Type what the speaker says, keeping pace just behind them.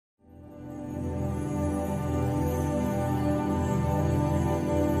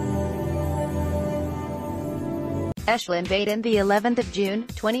Eshlin Vedan. The 11th of June,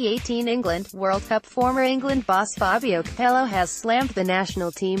 2018 England World Cup. Former England boss Fabio Capello has slammed the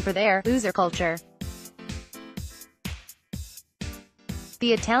national team for their loser culture.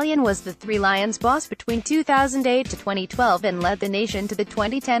 The Italian was the Three Lions boss between 2008 to 2012 and led the nation to the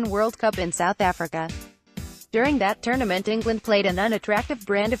 2010 World Cup in South Africa. During that tournament, England played an unattractive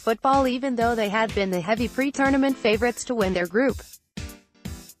brand of football even though they had been the heavy pre-tournament favourites to win their group.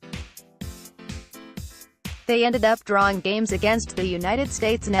 They ended up drawing games against the United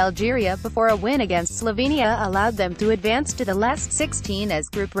States and Algeria before a win against Slovenia allowed them to advance to the last 16 as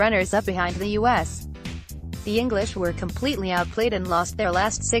group runners-up behind the US. The English were completely outplayed and lost their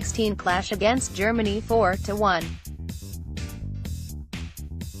last 16 clash against Germany 4-1.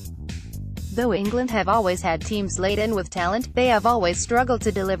 Though England have always had teams laden with talent, they have always struggled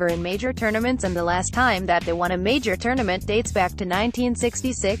to deliver in major tournaments, and the last time that they won a major tournament dates back to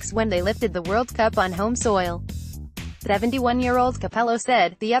 1966 when they lifted the World Cup on home soil. 71-year-old Capello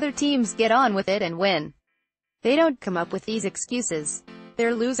said, "The other teams get on with it and win. They don't come up with these excuses.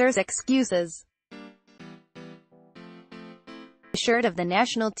 They're losers' excuses." The shirt of the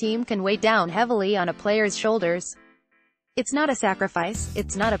national team can weigh down heavily on a player's shoulders. It's not a sacrifice,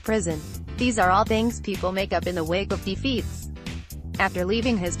 it's not a prison. These are all things people make up in the wake of defeats. After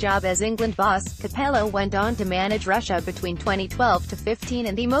leaving his job as England boss, Capello went on to manage Russia between 2012 to 15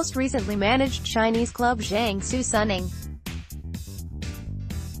 and the most recently managed Chinese club Jiangsu Suning.